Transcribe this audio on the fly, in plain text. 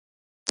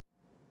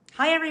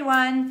Hi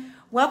everyone,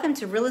 welcome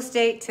to Real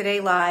Estate Today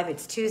Live.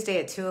 It's Tuesday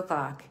at 2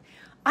 o'clock.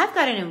 I've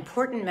got an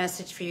important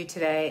message for you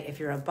today if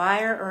you're a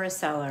buyer or a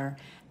seller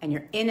and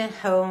you're in a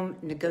home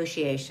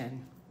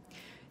negotiation.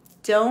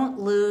 Don't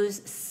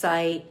lose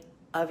sight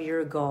of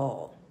your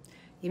goal.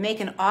 You make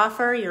an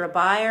offer, you're a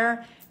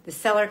buyer, the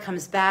seller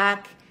comes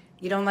back,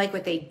 you don't like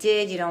what they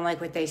did, you don't like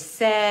what they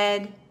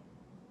said,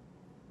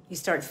 you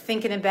start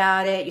thinking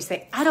about it, you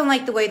say, I don't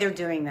like the way they're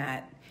doing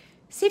that.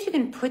 See if you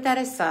can put that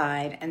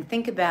aside and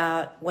think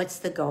about what's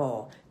the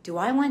goal. Do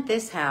I want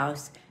this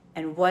house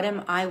and what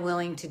am I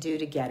willing to do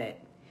to get it?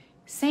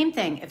 Same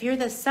thing, if you're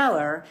the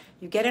seller,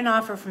 you get an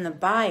offer from the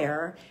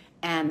buyer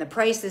and the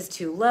price is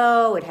too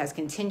low, it has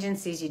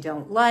contingencies you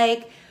don't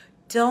like,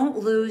 don't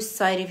lose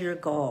sight of your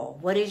goal.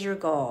 What is your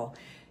goal?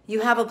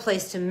 You have a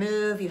place to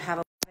move, you have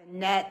a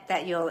net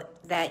that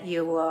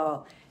you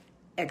will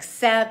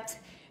accept.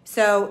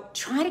 So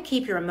try to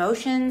keep your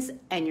emotions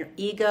and your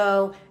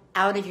ego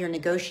out of your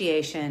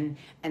negotiation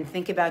and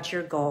think about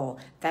your goal.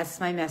 That's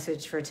my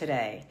message for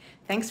today.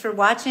 Thanks for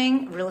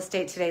watching Real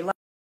Estate Today Live.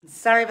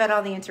 Sorry about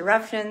all the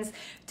interruptions.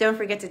 Don't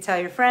forget to tell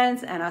your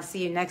friends, and I'll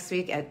see you next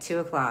week at 2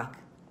 o'clock.